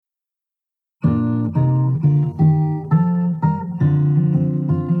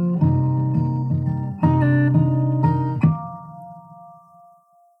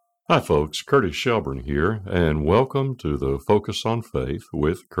Hi, folks. Curtis Shelburne here, and welcome to the Focus on Faith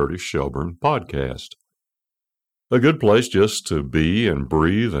with Curtis Shelburne podcast. A good place just to be and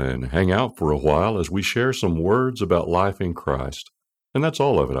breathe and hang out for a while as we share some words about life in Christ. And that's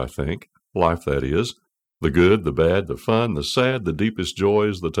all of it, I think. Life, that is. The good, the bad, the fun, the sad, the deepest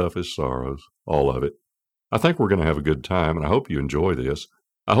joys, the toughest sorrows. All of it. I think we're going to have a good time, and I hope you enjoy this.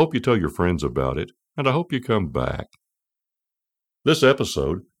 I hope you tell your friends about it, and I hope you come back. This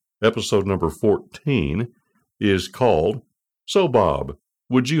episode number 14, is called, So Bob,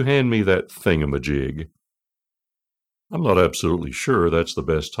 Would You Hand Me That Thingamajig? I'm not absolutely sure that's the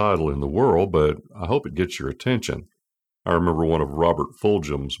best title in the world, but I hope it gets your attention. I remember one of Robert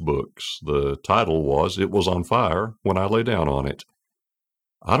Fulghum's books. The title was, It Was on Fire When I Lay Down on It.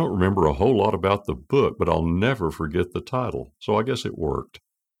 I don't remember a whole lot about the book, but I'll never forget the title, so I guess it worked.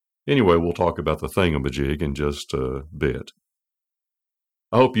 Anyway, we'll talk about the thingamajig in just a bit.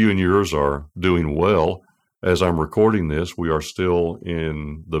 I hope you and yours are doing well. As I'm recording this, we are still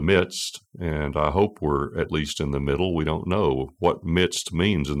in the midst, and I hope we're at least in the middle. We don't know what midst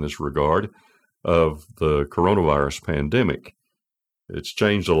means in this regard of the coronavirus pandemic. It's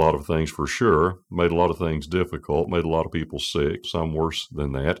changed a lot of things for sure, made a lot of things difficult, made a lot of people sick, some worse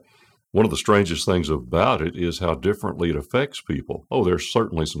than that. One of the strangest things about it is how differently it affects people. Oh, there's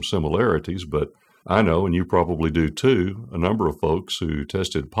certainly some similarities, but I know, and you probably do too, a number of folks who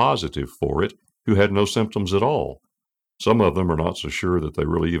tested positive for it who had no symptoms at all. Some of them are not so sure that they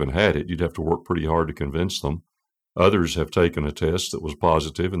really even had it. You'd have to work pretty hard to convince them. Others have taken a test that was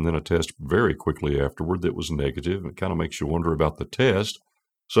positive and then a test very quickly afterward that was negative. It kind of makes you wonder about the test.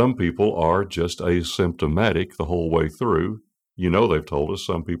 Some people are just asymptomatic the whole way through. You know, they've told us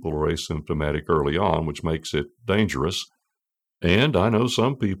some people are asymptomatic early on, which makes it dangerous. And I know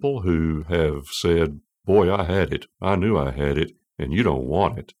some people who have said, boy, I had it. I knew I had it, and you don't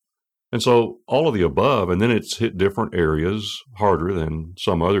want it. And so all of the above, and then it's hit different areas harder than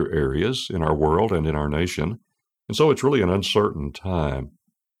some other areas in our world and in our nation. And so it's really an uncertain time.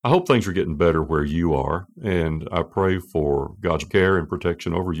 I hope things are getting better where you are, and I pray for God's care and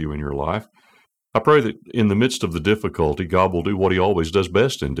protection over you in your life. I pray that in the midst of the difficulty, God will do what He always does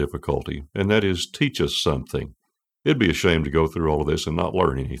best in difficulty, and that is teach us something. It'd be a shame to go through all of this and not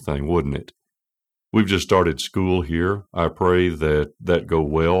learn anything, wouldn't it? We've just started school here. I pray that go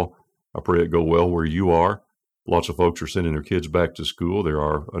well. I pray it go well where you are. Lots of folks are sending their kids back to school. There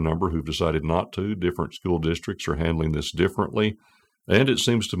are a number who've decided not to. Different school districts are handling this differently. And it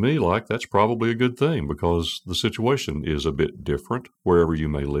seems to me like that's probably a good thing because the situation is a bit different wherever you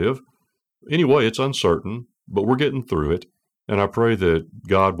may live. Anyway, it's uncertain, but we're getting through it. And I pray that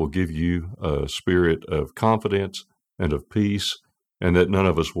God will give you a spirit of confidence and of peace, and that none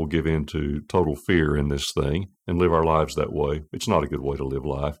of us will give in to total fear in this thing and live our lives that way. It's not a good way to live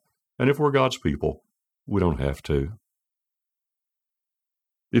life. And if we're God's people, we don't have to.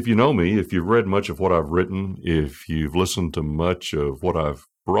 If you know me, if you've read much of what I've written, if you've listened to much of what I've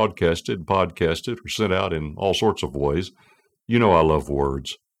broadcasted, podcasted, or sent out in all sorts of ways, you know I love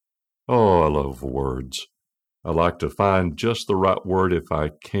words. Oh, I love words. I like to find just the right word if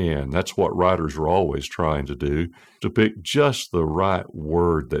I can. That's what writers are always trying to do, to pick just the right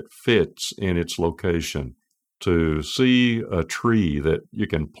word that fits in its location, to see a tree that you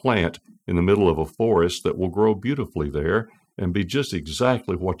can plant in the middle of a forest that will grow beautifully there and be just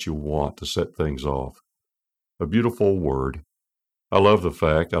exactly what you want to set things off. A beautiful word. I love the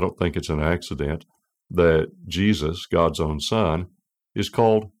fact, I don't think it's an accident, that Jesus, God's own Son, is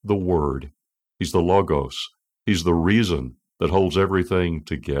called the Word. He's the Logos. He's the reason that holds everything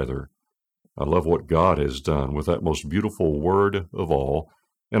together. I love what God has done with that most beautiful word of all,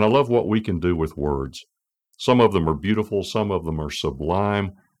 and I love what we can do with words. Some of them are beautiful, some of them are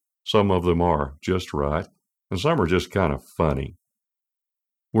sublime, some of them are just right, and some are just kind of funny.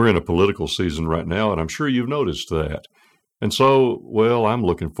 We're in a political season right now, and I'm sure you've noticed that. And so, well, I'm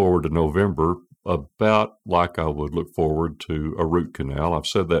looking forward to November about like I would look forward to a root canal. I've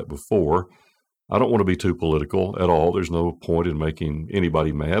said that before. I don't want to be too political at all. There's no point in making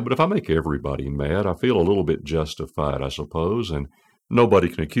anybody mad. But if I make everybody mad, I feel a little bit justified, I suppose. And nobody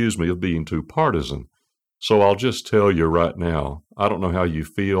can accuse me of being too partisan. So I'll just tell you right now, I don't know how you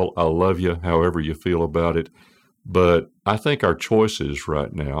feel. I love you, however you feel about it. But I think our choices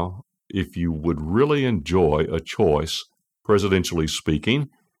right now, if you would really enjoy a choice, presidentially speaking,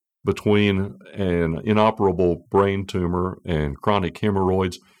 between an inoperable brain tumor and chronic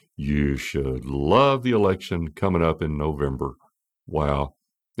hemorrhoids, you should love the election coming up in November. Wow.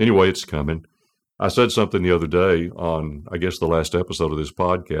 Anyway, it's coming. I said something the other day on, I guess, the last episode of this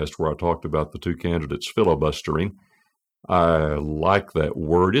podcast where I talked about the two candidates filibustering. I like that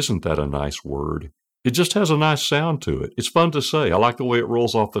word. Isn't that a nice word? It just has a nice sound to it. It's fun to say. I like the way it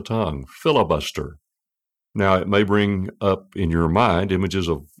rolls off the tongue. Filibuster. Now, it may bring up in your mind images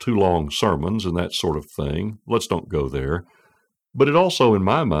of too long sermons and that sort of thing. Let's don't go there. But it also, in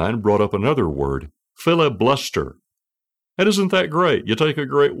my mind, brought up another word, filibluster. And isn't that great? You take a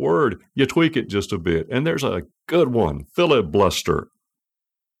great word, you tweak it just a bit, and there's a good one, filibluster.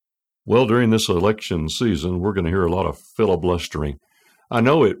 Well, during this election season, we're going to hear a lot of filibustering. I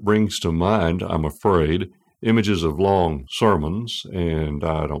know it brings to mind, I'm afraid, images of long sermons, and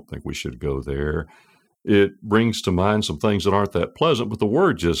I don't think we should go there. It brings to mind some things that aren't that pleasant, but the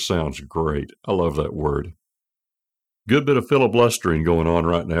word just sounds great. I love that word. Good bit of filibustering going on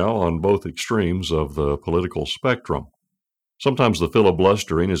right now on both extremes of the political spectrum. Sometimes the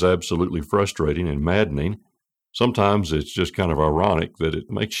filibustering is absolutely frustrating and maddening. Sometimes it's just kind of ironic that it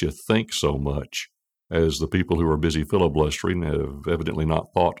makes you think so much, as the people who are busy filibustering have evidently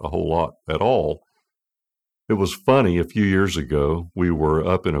not thought a whole lot at all. It was funny, a few years ago, we were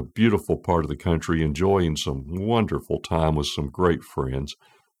up in a beautiful part of the country enjoying some wonderful time with some great friends.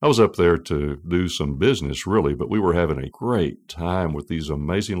 I was up there to do some business, really, but we were having a great time with these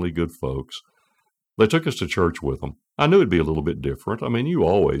amazingly good folks. They took us to church with them. I knew it'd be a little bit different. I mean, you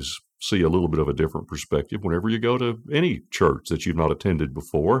always see a little bit of a different perspective whenever you go to any church that you've not attended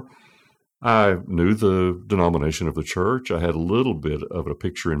before. I knew the denomination of the church. I had a little bit of a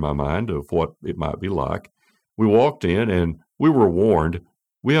picture in my mind of what it might be like. We walked in and we were warned,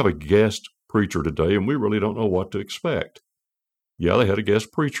 we have a guest preacher today and we really don't know what to expect. Yeah, they had a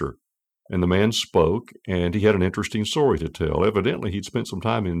guest preacher, and the man spoke, and he had an interesting story to tell. Evidently, he'd spent some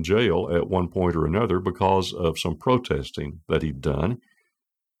time in jail at one point or another because of some protesting that he'd done.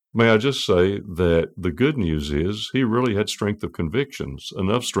 May I just say that the good news is he really had strength of convictions,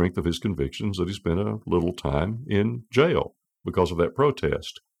 enough strength of his convictions that he spent a little time in jail because of that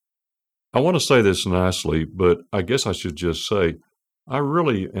protest. I want to say this nicely, but I guess I should just say I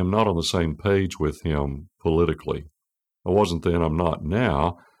really am not on the same page with him politically. I wasn't then, I'm not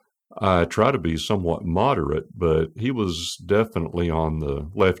now. I try to be somewhat moderate, but he was definitely on the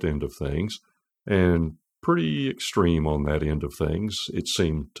left end of things and pretty extreme on that end of things, it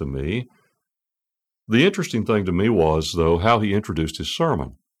seemed to me. The interesting thing to me was, though, how he introduced his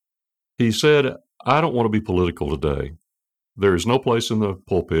sermon. He said, I don't want to be political today. There is no place in the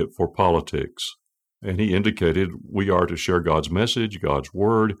pulpit for politics. And he indicated we are to share God's message, God's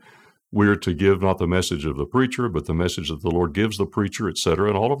word. We're to give not the message of the preacher, but the message that the Lord gives the preacher, etc.,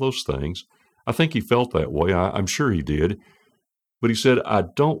 and all of those things. I think he felt that way. I'm sure he did. But he said, I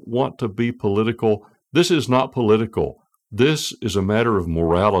don't want to be political. This is not political. This is a matter of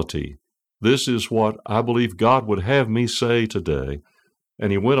morality. This is what I believe God would have me say today.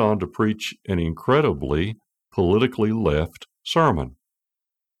 And he went on to preach an incredibly politically left sermon.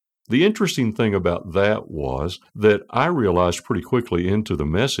 The interesting thing about that was that I realized pretty quickly into the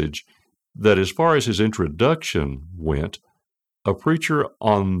message that as far as his introduction went, a preacher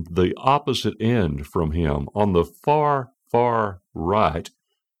on the opposite end from him, on the far, far right,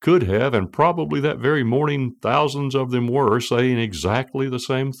 could have, and probably that very morning thousands of them were, saying exactly the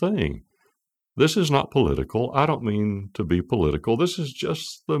same thing. This is not political. I don't mean to be political. This is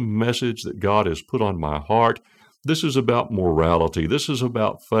just the message that God has put on my heart. This is about morality. This is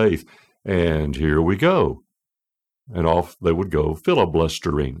about faith. And here we go. And off they would go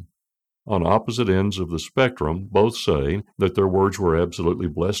filibustering on opposite ends of the spectrum, both saying that their words were absolutely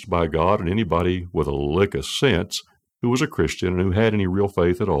blessed by God, and anybody with a lick of sense who was a Christian and who had any real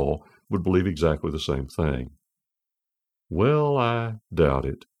faith at all would believe exactly the same thing. Well, I doubt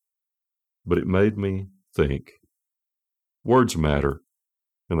it, but it made me think. Words matter,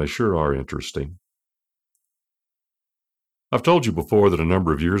 and they sure are interesting. I've told you before that a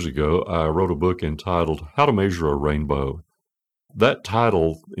number of years ago I wrote a book entitled How to Measure a Rainbow. That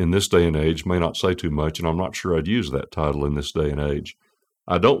title in this day and age may not say too much, and I'm not sure I'd use that title in this day and age.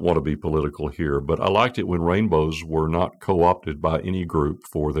 I don't want to be political here, but I liked it when rainbows were not co-opted by any group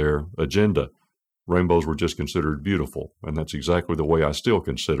for their agenda. Rainbows were just considered beautiful, and that's exactly the way I still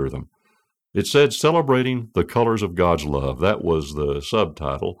consider them. It said Celebrating the Colors of God's Love. That was the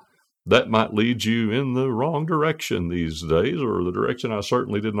subtitle. That might lead you in the wrong direction these days, or the direction I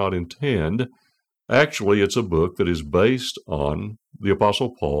certainly did not intend. Actually, it's a book that is based on the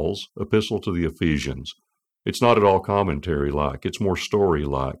Apostle Paul's epistle to the Ephesians. It's not at all commentary-like. It's more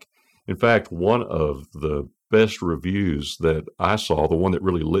story-like. In fact, one of the best reviews that I saw, the one that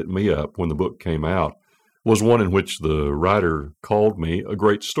really lit me up when the book came out, was one in which the writer called me a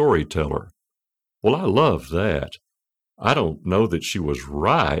great storyteller. Well, I love that. I don't know that she was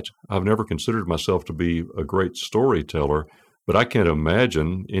right. I've never considered myself to be a great storyteller, but I can't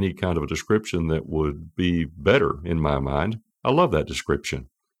imagine any kind of a description that would be better in my mind. I love that description.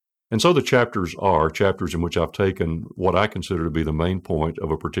 And so the chapters are chapters in which I've taken what I consider to be the main point of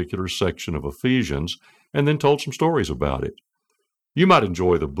a particular section of Ephesians and then told some stories about it. You might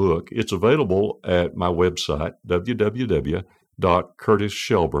enjoy the book. It's available at my website,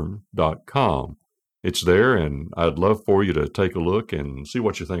 www.curtisshelburne.com. It's there, and I'd love for you to take a look and see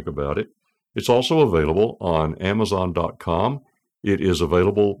what you think about it. It's also available on Amazon.com. It is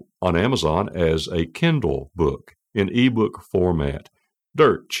available on Amazon as a Kindle book in ebook format.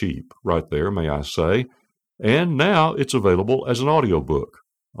 Dirt cheap right there, may I say. And now it's available as an audiobook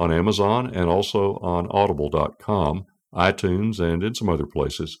on Amazon and also on Audible.com, iTunes, and in some other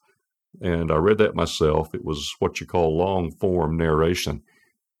places. And I read that myself. It was what you call long-form narration.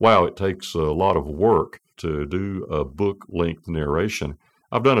 Wow, it takes a lot of work to do a book-length narration.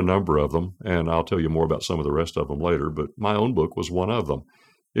 I've done a number of them, and I'll tell you more about some of the rest of them later, but my own book was one of them.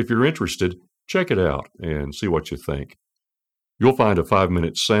 If you're interested, check it out and see what you think. You'll find a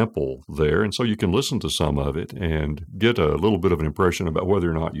 5-minute sample there, and so you can listen to some of it and get a little bit of an impression about whether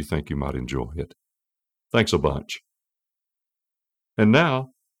or not you think you might enjoy it. Thanks a bunch. And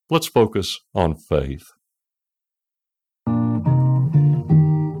now, let's focus on faith.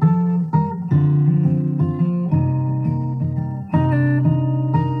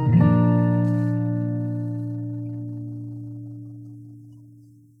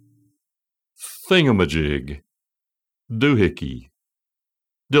 Thingamajig, doohickey,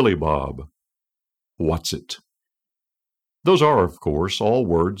 dillybob, what's it? Those are, of course, all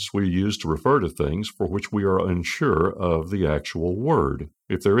words we use to refer to things for which we are unsure of the actual word,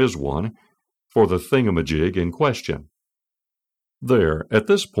 if there is one, for the thingamajig in question. There, at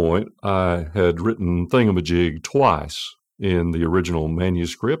this point, I had written thingamajig twice in the original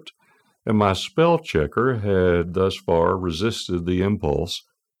manuscript, and my spell checker had thus far resisted the impulse.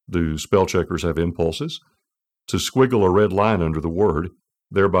 Do spell checkers have impulses? To squiggle a red line under the word,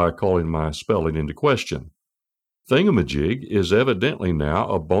 thereby calling my spelling into question. Thingamajig is evidently now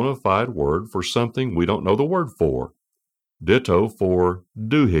a bona fide word for something we don't know the word for. Ditto for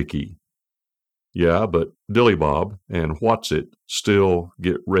doohickey. Yeah, but dillybob and what's it still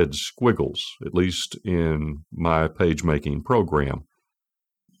get red squiggles, at least in my page-making program.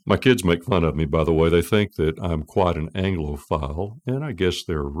 My kids make fun of me, by the way. They think that I'm quite an Anglophile, and I guess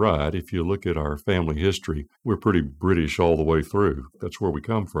they're right. If you look at our family history, we're pretty British all the way through. That's where we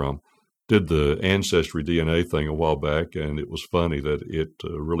come from. Did the Ancestry DNA thing a while back, and it was funny that it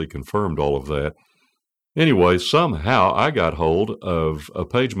really confirmed all of that. Anyway, somehow I got hold of a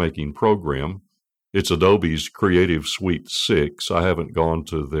page-making program. It's Adobe's Creative Suite 6. I haven't gone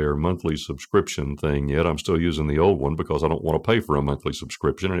to their monthly subscription thing yet. I'm still using the old one because I don't want to pay for a monthly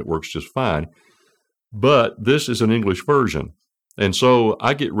subscription, and it works just fine. But this is an English version, and so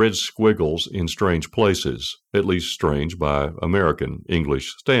I get red squiggles in strange places, at least strange by American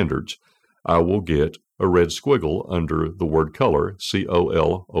English standards. I will get a red squiggle under the word color,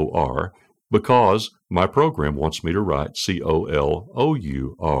 C-O-L-O-R, because my program wants me to write C-O-L-O-U-R.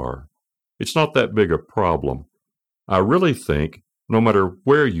 It's not that big a problem. I really think no matter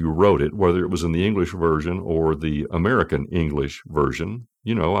where you wrote it, whether it was in the English version or the American English version,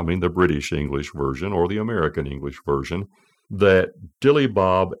 the British English version or the American English version, that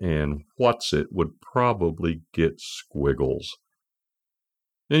dillybob and what's it would probably get squiggles.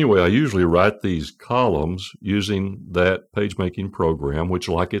 Anyway, I usually write these columns using that page-making program, which,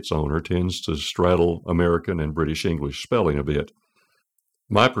 like its owner, tends to straddle American and British English spelling a bit.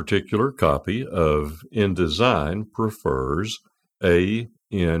 My particular copy of InDesign prefers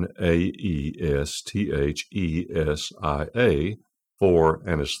ANAESTHESIA for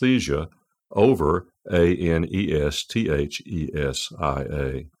anesthesia over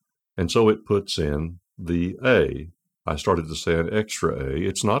ANESTHESIA. And so it puts in the A. I started to say an extra A.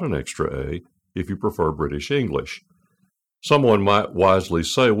 It's not an extra A if you prefer British English. Someone might wisely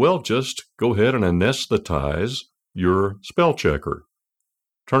say, well, just go ahead and anesthetize your spell checker.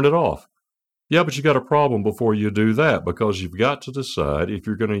 Turn it off. Yeah, but you got a problem before you do that, because you've got to decide if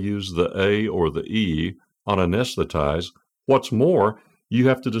you're going to use the A or the E on anesthetize. What's more, you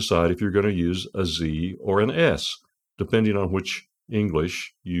have to decide if you're going to use a Z or an S, depending on which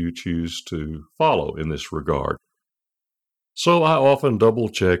English you choose to follow in this regard. So I often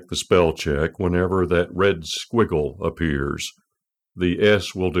double-check the spell check whenever that red squiggle appears. The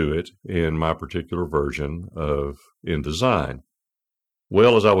S will do it in my particular version of InDesign.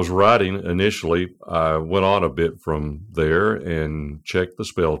 Well, as I was writing initially, I went on a bit from there and checked the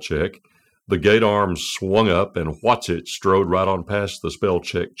spell check. The gate arms swung up, and Whatsit strode right on past the spell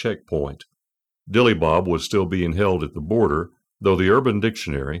check checkpoint. Dillybob was still being held at the border, though the Urban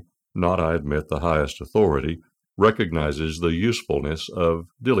Dictionary, not, I admit, the highest authority, recognizes the usefulness of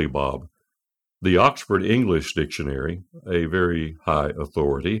Dillybob. The Oxford English Dictionary, a very high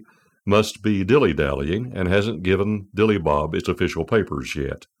authority, must be dilly-dallying and hasn't given Dillybob its official papers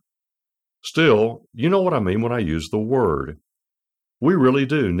yet. Still, you know what I mean when I use the word. We really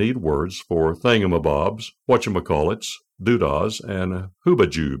do need words for thingamabobs, whatchamacallits, doodahs, and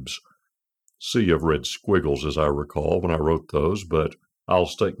hoobajubes. Sea of red squiggles, as I recall, when I wrote those, but I'll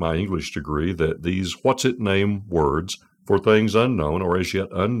stake my English degree that these what's-it-name words for things unknown or as yet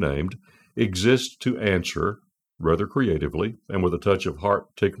unnamed exist to answer, rather creatively and with a touch of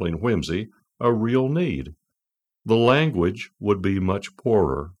heart-tickling whimsy, a real need. The language would be much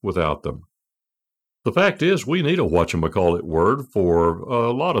poorer without them. The fact is, we need a whatchamacallit word for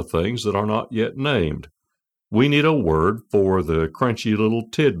a lot of things that are not yet named. We need a word for the crunchy little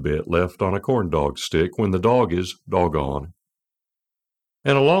tidbit left on a corn dog stick when the dog is doggone.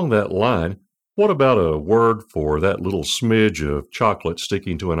 And along that line, what about a word for that little smidge of chocolate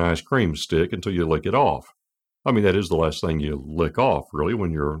sticking to an ice cream stick until you lick it off? I mean, that is the last thing you lick off, really,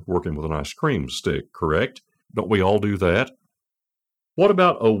 when you're working with an ice cream stick, correct? Don't we all do that? What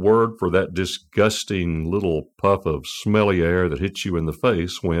about a word for that disgusting little puff of smelly air that hits you in the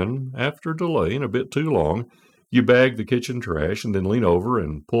face when, after delaying a bit too long, you bag the kitchen trash and then lean over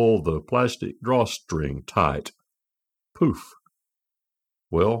and pull the plastic drawstring tight? Poof.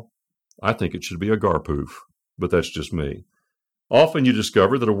 Well, I think it should be a garpoof, but that's just me. Often you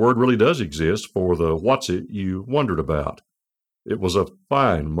discover that a word really does exist for the what's-it you wondered about. It was a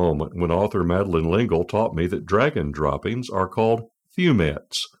fine moment when author Madeleine L'Engle taught me that dragon droppings are called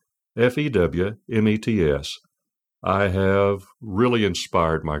fewmets, Fewmets. I have really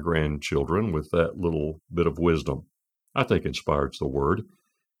inspired my grandchildren with that little bit of wisdom. I think inspired's the word.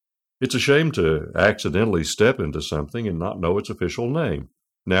 It's a shame to accidentally step into something and not know its official name.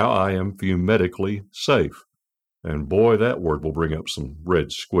 Now I am fewmetically safe. And boy, that word will bring up some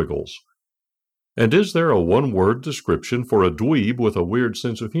red squiggles. And is there a one-word description for a dweeb with a weird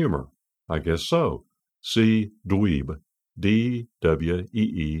sense of humor? I guess so. See dweeb.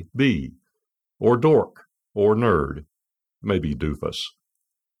 D-W-E-E-B, or dork, or nerd, maybe doofus.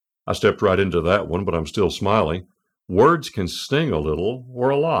 I stepped right into that one, but I'm still smiling. Words can sting a little or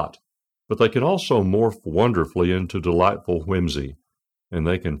a lot, but they can also morph wonderfully into delightful whimsy, and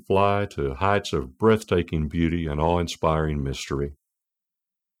they can fly to heights of breathtaking beauty and awe-inspiring mystery.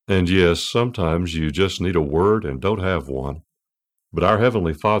 And yes, sometimes you just need a word and don't have one. But our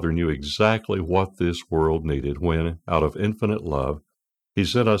Heavenly Father knew exactly what this world needed when, out of infinite love, He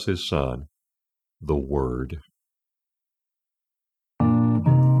sent us His Son, the Word.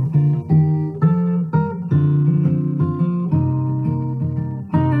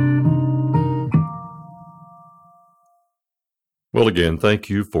 Well, again, thank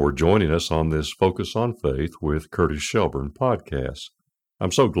you for joining us on this Focus on Faith with Curtis Shelburne podcast.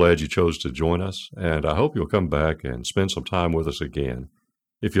 I'm so glad you chose to join us, and I hope you'll come back and spend some time with us again.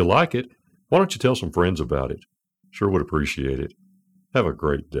 If you like it, why don't you tell some friends about it? Sure would appreciate it. Have a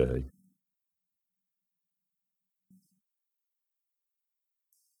great day.